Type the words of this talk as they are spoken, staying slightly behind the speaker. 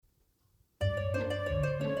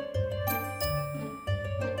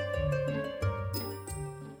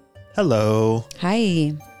Hello.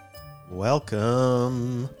 Hi.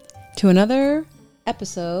 Welcome to another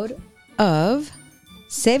episode of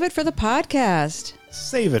Save It for the Podcast.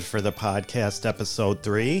 Save It for the Podcast, episode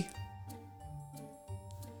 3.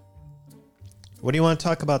 What do you want to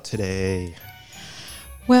talk about today?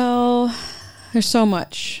 Well, there's so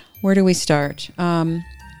much. Where do we start? Well,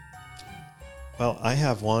 I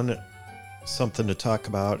have something to talk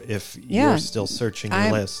about if you're still searching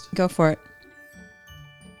your list. Go for it.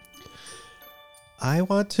 I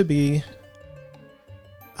want to be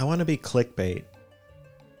clickbait.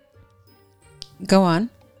 Go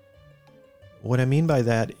on. What I mean by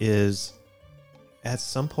that is at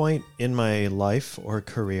some point in my life or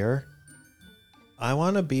career, I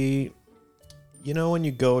want to be, when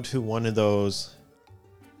you go to one of those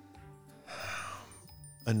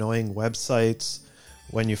annoying websites,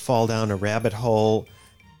 when you fall down a rabbit hole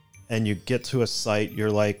and you get to a site,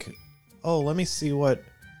 you're like, oh, let me see what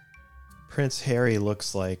Prince Harry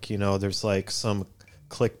looks like. There's like some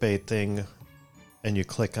clickbait thing and you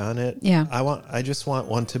click on it. Yeah. I just want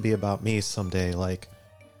one to be about me someday. Like,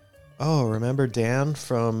 oh, remember Dan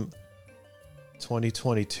from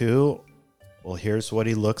 2022? Well, here's what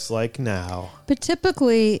he looks like now. But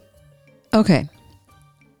typically, okay,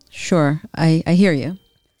 sure, I hear you.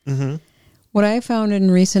 Mm-hmm. What I found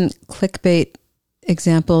in recent clickbait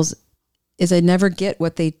examples is I never get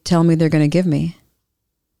what they tell me they're going to give me.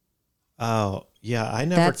 Oh, yeah, I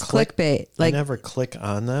never That's clickbait. I never click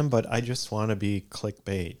on them, but I just want to be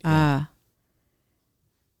clickbait.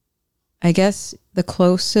 I guess the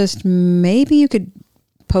closest, maybe you could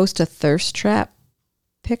post a thirst trap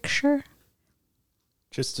picture.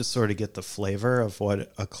 Just to sort of get the flavor of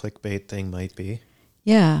what a clickbait thing might be.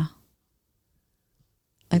 Yeah.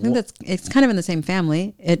 I think it's kind of in the same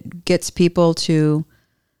family. It gets people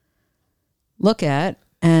look at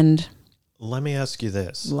and let me ask you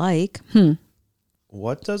this.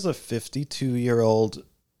 What does a 52-year-old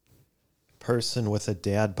person with a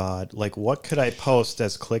dad bod, what could I post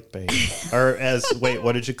as clickbait? Or as,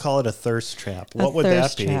 what did you call it? A thirst trap. What would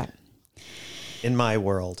that be in my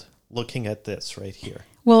world, looking at this right here?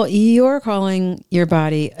 Well, you're calling your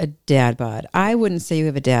body a dad bod. I wouldn't say you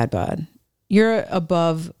have a dad bod. You're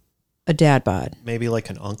above a dad bod. Maybe like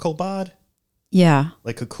an uncle bod? Yeah.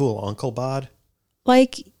 Like a cool uncle bod?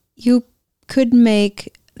 Like you could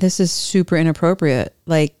make, this is super inappropriate,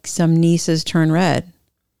 like some nieces turn red.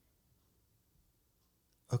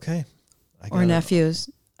 Okay. Or nephews.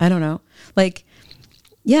 I don't know.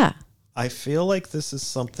 Yeah. I feel like this is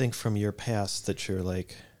something from your past that you're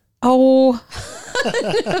like... Oh.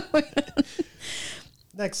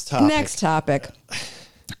 Next topic.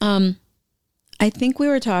 I think we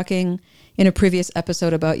were talking in a previous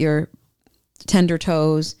episode about your tender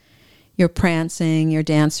toes, your prancing, your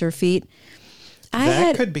dancer feet.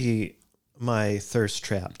 That could be my thirst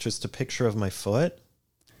trap, just a picture of my foot.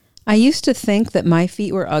 I used to think that my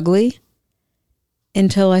feet were ugly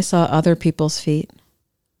until I saw other people's feet.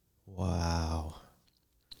 Wow.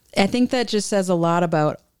 I think that just says a lot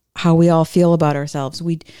about how we all feel about ourselves.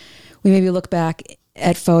 We maybe look back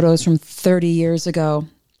at photos from 30 years ago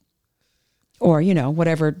or,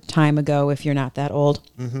 whatever time ago if you're not that old.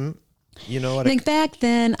 Mm-hmm. You know what? I think back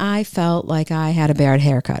then I felt like I had a bad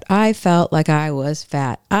haircut. I felt like I was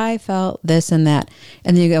fat. I felt this and that.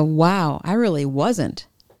 And then you go, wow, I really wasn't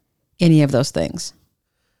any of those things.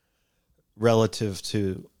 Relative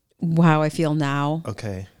to how I feel now.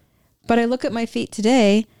 Okay. But I look at my feet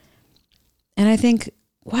today and I think,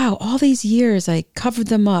 wow, all these years I covered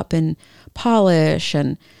them up in polish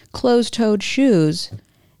and closed-toed shoes,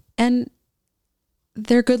 and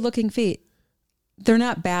they're good-looking feet. They're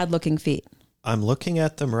not bad-looking feet. I'm looking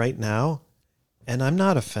at them right now, and I'm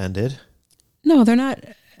not offended. No, they're not.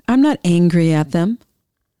 I'm not angry at them.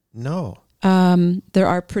 No. There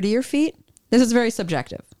are prettier feet. This is very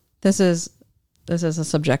subjective. This is a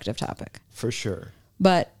subjective topic. For sure.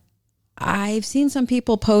 But I've seen some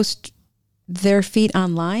people post their feet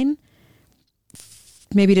online,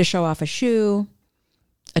 maybe to show off a shoe,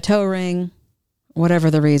 a toe ring,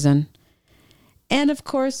 whatever the reason. And of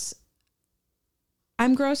course,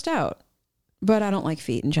 I'm grossed out, but I don't like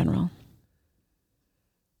feet in general.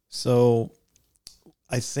 So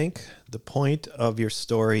I think the point of your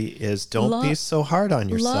story is don't be so hard on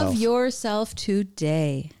yourself. Love yourself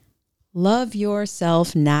today. Love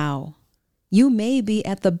yourself now. You may be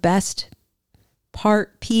at the best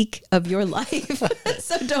peak of your life.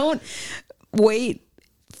 So don't wait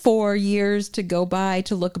 4 years to go by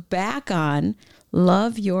to look back on.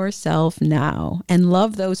 Love yourself now and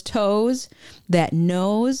love those toes, that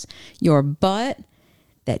nose, your butt,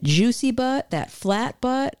 that juicy butt, that flat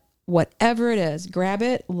butt, whatever it is, grab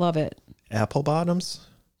it, love it. Apple bottoms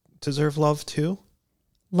deserve love too?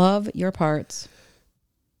 Love your parts.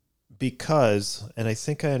 Because, and I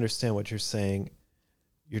think I understand what you're saying,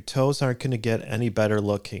 your toes aren't going to get any better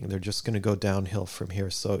looking. They're just going to go downhill from here.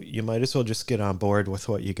 So you might as well just get on board with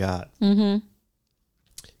what you got. Mm-hmm.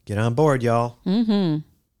 Get on board, y'all. Mm-hmm.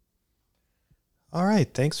 All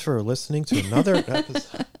right. Thanks for listening to another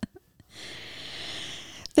episode.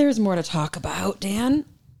 There's more to talk about, Dan.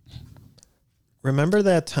 Remember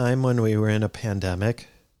that time when we were in a pandemic?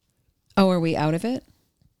 Oh, are we out of it?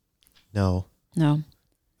 No. No.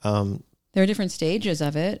 There are different stages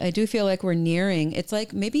of it. I do feel like we're nearing. It's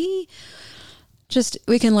like maybe just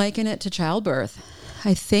we can liken it to childbirth.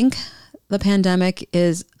 I think the pandemic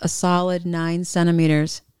is a solid 9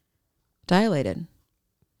 centimeters dilated.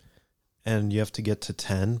 And you have to get to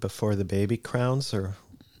 10 before the baby crowns, or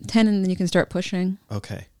 10, and then you can start pushing.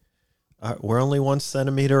 okay. We're only 1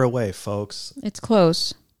 centimeter away, folks. It's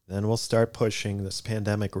close. Then we'll start pushing this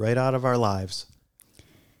pandemic right out of our lives.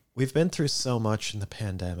 We've been through so much in the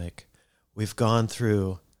pandemic. We've gone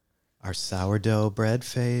through our sourdough bread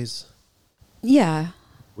phase. Yeah.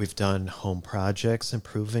 We've done home projects,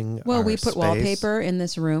 improving Well, our we put space. wallpaper in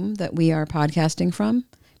this room that we are podcasting from.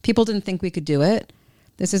 People didn't think we could do it.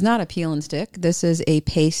 This is not a peel and stick. This is a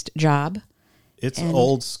paste job. It's and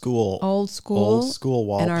old school. Old school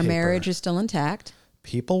wallpaper. And our marriage is still intact.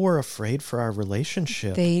 People were afraid for our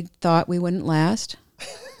relationship. They thought we wouldn't last.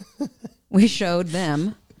 We showed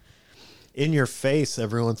them. In your face,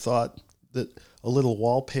 everyone thought that a little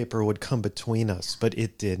wallpaper would come between us, but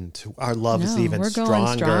it didn't. Our love is even stronger. We're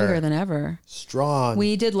going stronger than ever. Strong.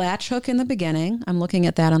 We did latch hook in the beginning. I'm looking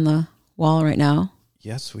at that on the wall right now.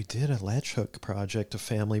 Yes, we did a latch hook project, a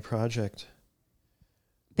family project.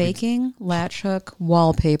 Baking, latch hook,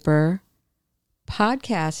 wallpaper,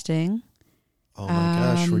 podcasting. Oh my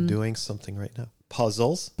gosh, we're doing something right now.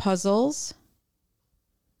 Puzzles.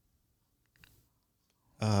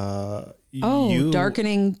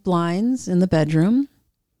 Darkening blinds in the bedroom.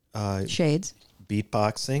 Shades.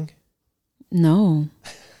 Beatboxing. No.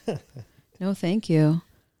 No, thank you.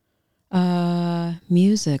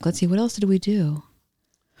 Music. Let's see, what else did we do?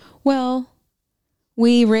 Well,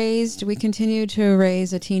 we continue to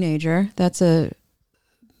raise a teenager. That's in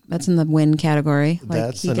the win category.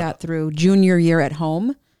 Like he got through junior year at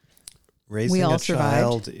home. Raising a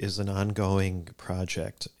child is an ongoing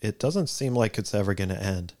project. It doesn't seem like it's ever going to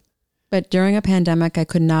end. But during a pandemic, I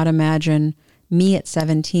could not imagine me at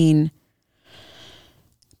 17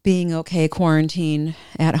 being okay quarantine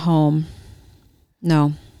at home.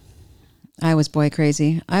 No, I was boy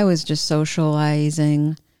crazy. I was just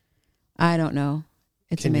socializing. I don't know.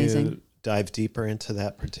 It's amazing. Can you dive deeper into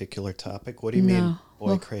that particular topic? What do you mean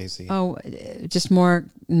boy crazy? Oh, just more.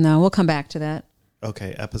 No, we'll come back to that.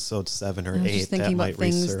 Okay, episode 7 or 8. I was just thinking about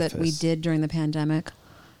things that we did during the pandemic.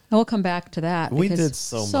 And we'll come back to that. We did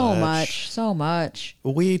so much.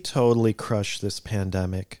 We totally crushed this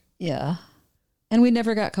pandemic. Yeah. And we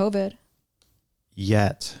never got COVID.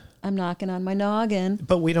 Yet. I'm knocking on my noggin.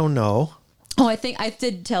 But we don't know. Oh, I think I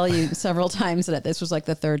did tell you several times that this was like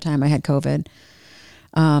the 3rd time I had COVID.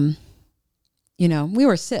 We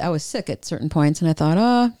were sick. I was sick at certain points, and I thought,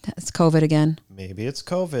 oh, it's COVID again. Maybe it's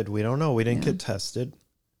COVID. We don't know. We didn't get tested.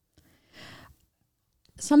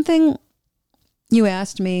 Something you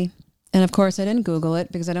asked me, and of course I didn't Google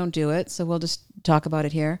it because I don't do it, so we'll just talk about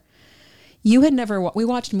it here. You had never, we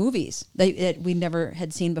watched movies that we never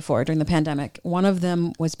had seen before during the pandemic. One of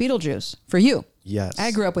them was Beetlejuice for you. Yes.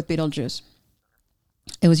 I grew up with Beetlejuice.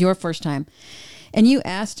 It was your first time. And you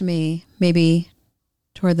asked me, maybe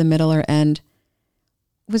toward the middle or end,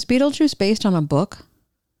 was Beetlejuice based on a book?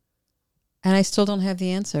 And I still don't have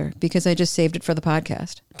the answer because I just saved it for the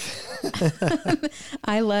podcast.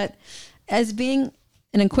 As being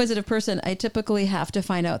an inquisitive person, I typically have to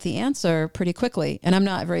find out the answer pretty quickly. And I'm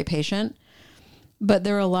not very patient. But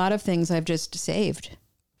there are a lot of things I've just saved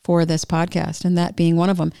for this podcast, and that being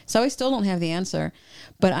one of them. So I still don't have the answer,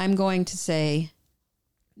 but I'm going to say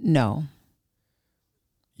no.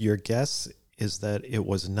 Your guess is that it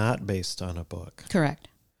was not based on a book. Correct.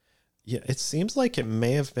 Yeah, it seems like it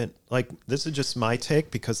may have been, like, this is just my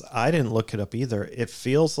take because I didn't look it up either. It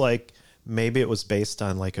feels like maybe it was based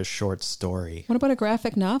on like a short story. What about a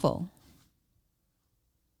graphic novel?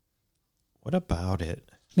 What about it?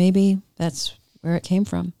 Maybe that's where it came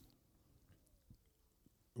from.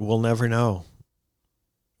 We'll never know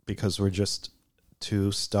because we're just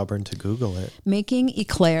too stubborn to Google it. Making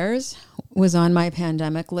eclairs was on my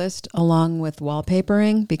pandemic list along with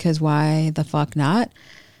wallpapering because why the fuck not?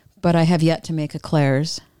 But I have yet to make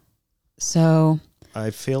eclairs. So I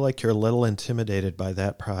feel like you're a little intimidated by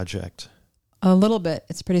that project. A little bit.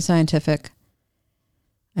 It's pretty scientific.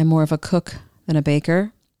 I'm more of a cook than a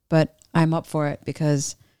baker, but I'm up for it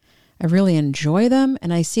because I really enjoy them,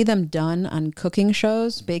 and I see them done on cooking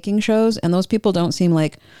shows, baking shows, and those people don't seem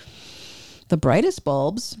like the brightest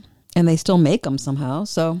bulbs, and they still make them somehow.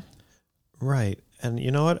 So, right. And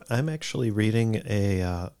you know what? I'm actually reading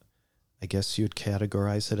I guess you'd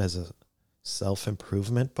categorize it as a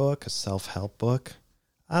self-improvement book, a self-help book.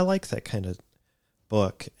 I like that kind of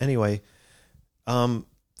book. Anyway,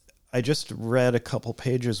 I just read a couple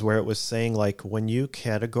pages where it was saying, like, when you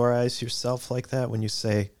categorize yourself like that, when you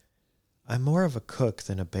say, I'm more of a cook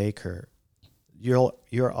than a baker,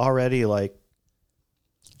 you're already like...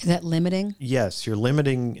 Is that limiting? Yes, you're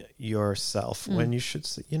limiting yourself when you should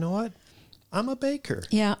say, you know what? I'm a baker.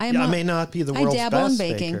 Yeah, I may not be the world's best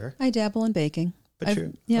baker. I dabble in baking. But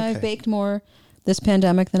I've baked more this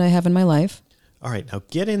pandemic than I have in my life. All right, now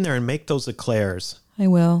get in there and make those eclairs. I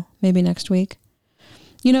will, maybe next week.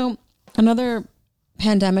 You know, another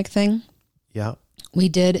pandemic thing. Yeah. We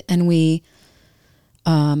did, and we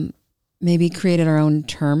maybe created our own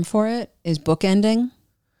term for it, is bookending.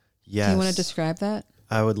 Yes. Do you want to describe that?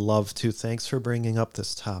 I would love to. Thanks for bringing up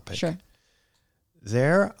this topic. Sure.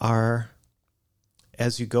 There are,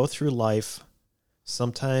 as you go through life,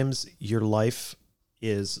 sometimes your life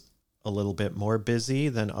is a little bit more busy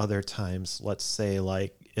than other times. Let's say,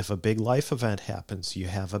 like, if a big life event happens, you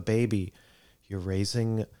have a baby, you're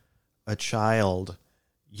raising a child,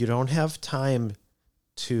 you don't have time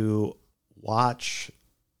to watch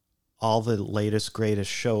all the latest, greatest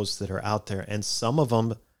shows that are out there. And some of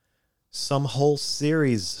them, some whole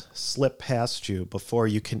series slip past you before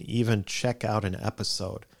you can even check out an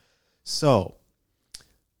episode. So,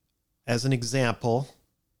 as an example,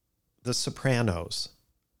 The Sopranos.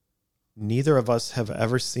 Neither of us have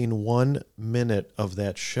ever seen 1 minute of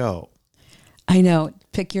that show. I know.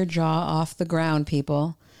 Pick your jaw off the ground,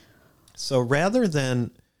 people. So rather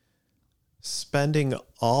than spending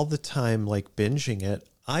all the time like binging it,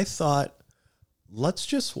 I thought, let's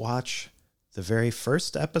just watch the very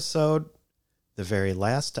first episode, the very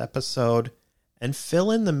last episode, and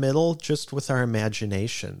fill in the middle just with our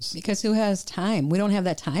imaginations. Because who has time? We don't have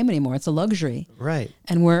that time anymore. It's a luxury. Right.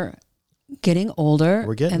 And we're getting older.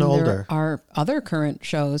 We're getting and older. There are other current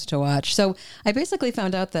shows to watch. So I basically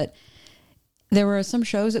found out that there were some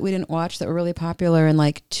shows that we didn't watch that were really popular in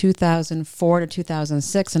like 2004 to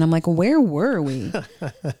 2006. And I'm like, where were we?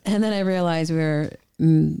 And then I realized we were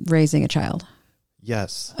raising a child.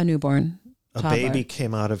 Yes. A newborn. A toddler. baby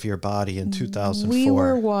came out of your body in 2004. We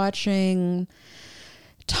were watching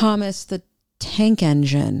Thomas the Tank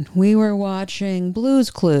Engine. We were watching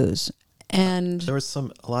Blue's Clues. And there was a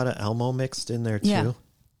lot of Elmo mixed in there too. Yeah.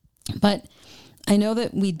 But I know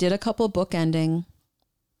that we did a couple bookending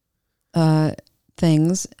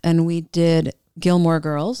things, and we did Gilmore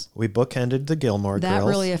Girls. We bookended the Gilmore Girls. That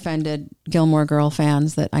really offended Gilmore Girl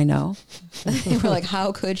fans that I know. They were like,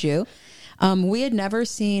 how could you? We had never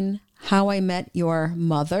seen How I Met Your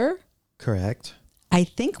Mother. Correct. I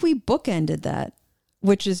think we bookended that,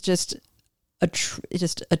 which is just a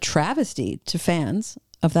travesty to fans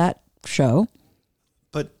of that show.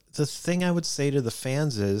 But the thing I would say to the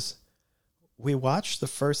fans is, we watched the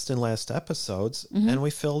first and last episodes and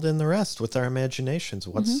we filled in the rest with our imaginations.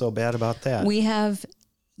 What's so bad about that?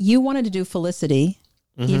 You wanted to do Felicity,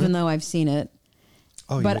 even though I've seen it.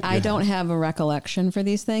 Oh, but I don't have a recollection for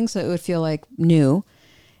these things, so it would feel like new.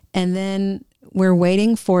 And then we're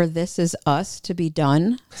waiting for This Is Us to be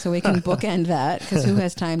done so we can bookend that, because who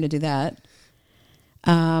has time to do that?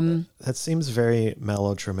 That seems very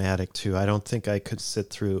melodramatic too. I don't think I could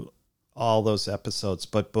sit through all those episodes,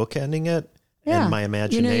 but bookending it and my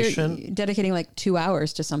imagination. You're dedicating like 2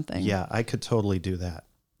 hours to something. Yeah, I could totally do that.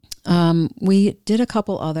 We did a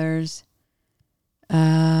couple others.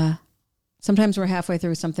 Sometimes we're halfway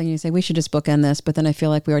through something and you say, we should just bookend this, but then I feel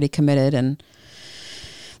like we already committed and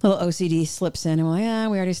little OCD slips in and we're like, yeah,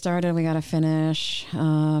 we already started. We got to finish.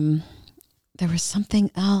 There was something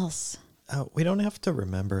else. We don't have to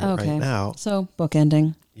remember it right now. So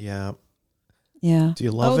bookending. Yeah. Yeah. Do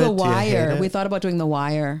you love it? The Do you hate Wire. it? We thought about doing The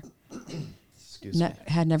Wire. Excuse me.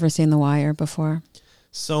 Had never seen The Wire before.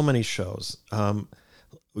 So many shows.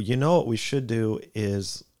 You know what we should do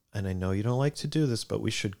is, and I know you don't like to do this, but we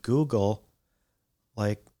should Google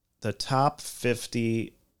like the top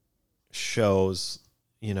 50 shows,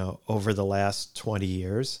 over the last 20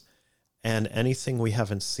 years, and anything we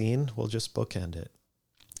haven't seen, we'll just bookend it.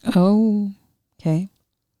 Oh, okay.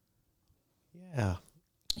 Yeah.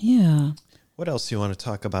 Yeah. What else do you want to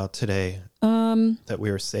talk about today that we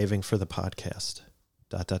were saving for the podcast? ...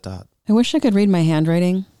 I wish I could read my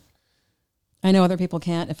handwriting. I know other people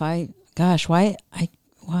can't.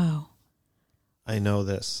 Wow. I know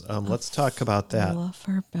this. Let's talk about that. Love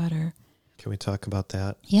her better. Can we talk about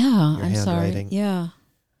that? Yeah, Your I'm sorry. handwriting. Yeah.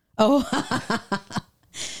 Oh,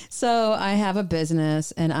 so I have a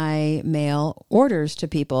business and I mail orders to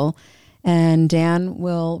people, and Dan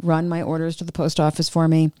will run my orders to the post office for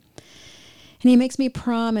me. And he makes me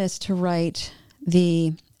promise to write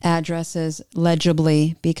the addresses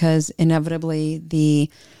legibly, because inevitably the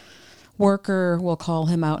worker will call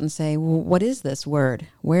him out and say, well, what is this word?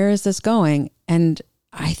 Where is this going? And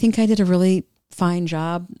I think I did a really fine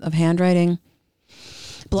job of handwriting.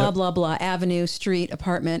 Blah, blah, blah, avenue, street,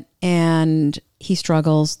 apartment. And he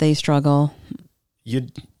struggles. They struggle.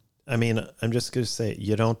 I'm just going to say,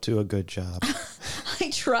 you don't do a good job. I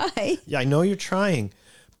try. Yeah, I know you're trying,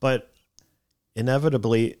 but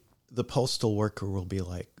inevitably the postal worker will be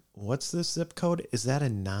like, what's this zip code? Is that a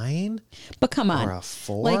 9? But come on. Or a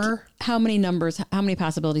 4? Like, how many numbers, how many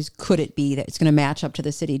possibilities could it be that it's going to match up to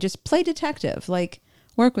the city? Just play detective. Like,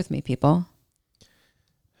 work with me, people.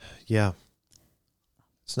 Yeah.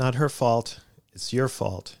 It's not her fault. It's your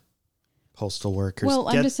fault. Postal workers. Well,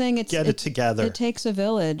 I'm just saying get it together. It takes a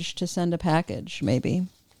village to send a package, maybe.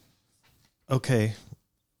 Okay.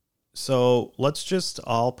 So let's just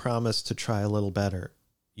all promise to try a little better.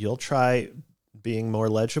 You'll try being more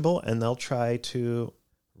legible, and they'll try to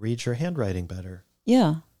read your handwriting better.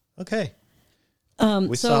 Yeah. Okay.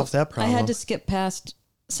 We solved that problem. I had to skip past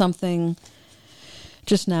something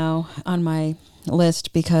just now on my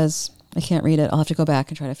list because I can't read it. I'll have to go back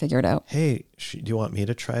and try to figure it out. Hey, do you want me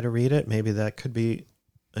to try to read it? Maybe that could be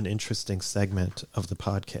an interesting segment of the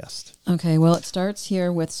podcast. Okay, well, it starts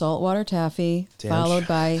here with saltwater taffy, followed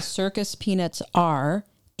by circus peanuts R,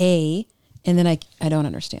 A, and then I don't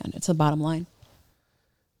understand. It's the bottom line.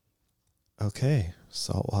 Okay,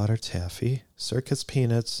 saltwater taffy, circus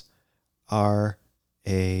peanuts are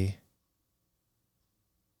a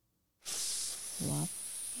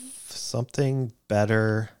something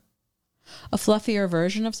better. A fluffier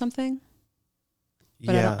version of something?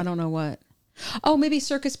 But yeah. I don't know what. Oh, maybe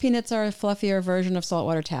circus peanuts are a fluffier version of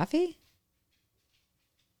saltwater taffy?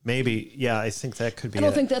 Maybe. Yeah, I think that could be I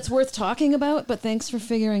don't think that's worth talking about, but thanks for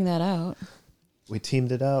figuring that out. We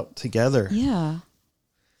teamed it out together. Yeah.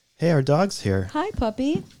 Hey, our dog's here. Hi,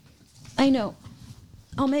 puppy. I know.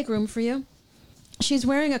 I'll make room for you. She's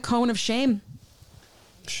wearing a cone of shame.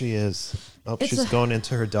 She is. Oh, she's going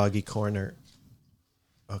into her doggy corner.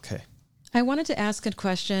 Okay. I wanted to ask a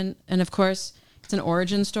question, and of course, it's an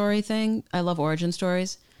origin story thing. I love origin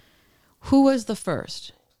stories. Who was the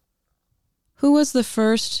first? Who was the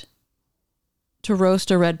first to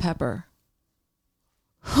roast a red pepper?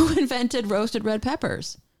 Who invented roasted red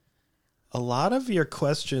peppers? A lot of your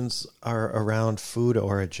questions are around food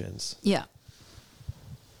origins. Yeah.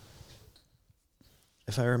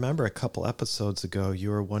 If I remember a couple episodes ago, you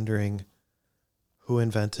were wondering who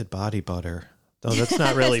invented body butter. No, that's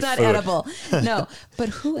not really it's not food. edible. No, but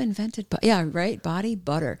who invented yeah, right? Body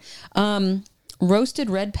butter. Roasted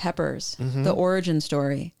red peppers, the origin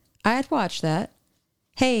story. I had watched that.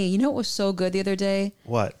 Hey, you know what was so good the other day?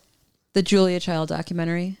 What? The Julia Child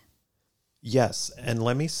documentary. Yes, and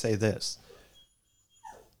let me say this.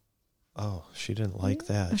 Oh, she didn't like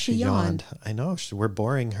that. Oh, she yawned. I know, we're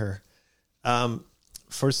boring her.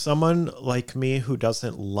 For someone like me who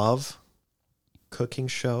doesn't love cooking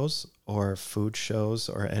shows or food shows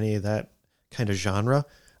or any of that kind of genre,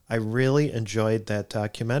 I really enjoyed that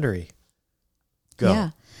documentary. Go. Yeah.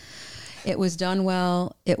 It was done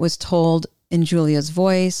well. It was told in Julia's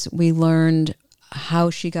voice. We learned how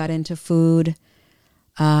she got into food,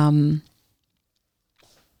 how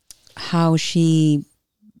she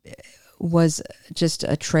was just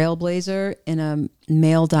a trailblazer in a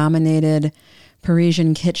male-dominated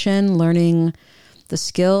Parisian kitchen, learning the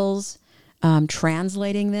skills,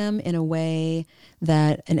 translating them in a way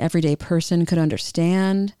that an everyday person could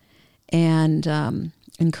understand, and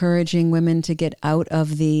encouraging women to get out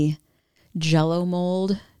of the Jell-O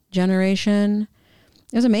mold generation.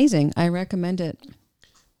 It was amazing. I recommend it.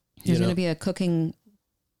 There's going to be a cooking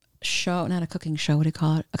show, not a cooking show, what do you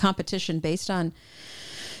call it? A competition based on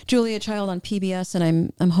Julia Child on PBS,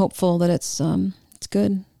 and I'm hopeful that it's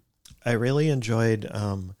good. I really enjoyed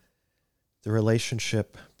the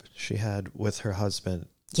relationship she had with her husband.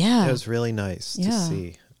 Yeah. It was really nice to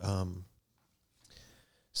see.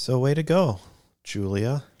 So way to go,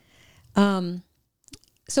 Julia.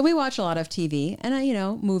 So we watch a lot of TV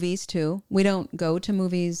and, movies too. We don't go to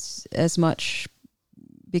movies as much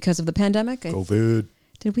because of the pandemic. COVID.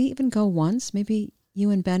 Did we even go once? Maybe you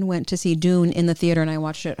and Ben went to see Dune in the theater and I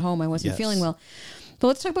watched it at home. I wasn't feeling well. But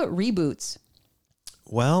let's talk about reboots.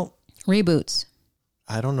 Well, Reboots.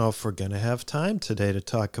 I don't know if we're going to have time today to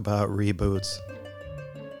talk about reboots.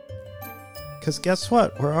 Because guess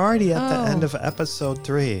what? We're already at the end of episode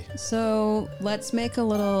 3. So let's make a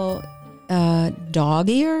little dog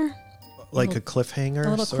ear. Like a cliffhanger, A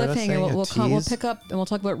little sort of cliffhanger. thing, We'll pick up and we'll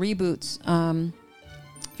talk about reboots.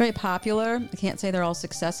 Very popular. I can't say they're all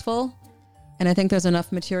successful. And I think there's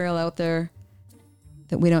enough material out there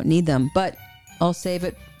that we don't need them. But I'll save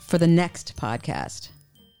it for the next podcast.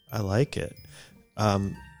 I like it.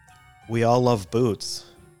 We all love boots,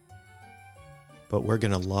 but we're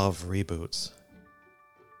going to love reboots.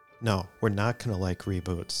 No, we're not going to like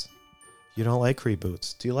reboots. You don't like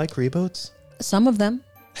reboots. Do you like reboots? Some of them.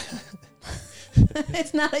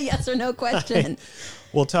 It's not a yes or no question.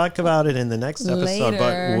 We'll talk about it in the next episode, Later.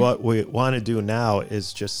 but what we want to do now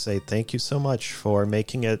is just say thank you so much for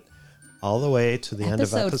making it all the way to the end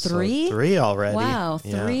of episode 3 already. Wow,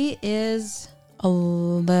 Yeah. 3 is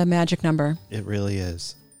the magic number. It really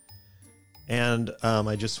is. And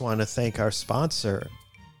I just want to thank our sponsor,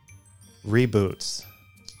 Reboots.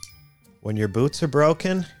 When your boots are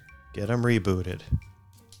broken, get them rebooted.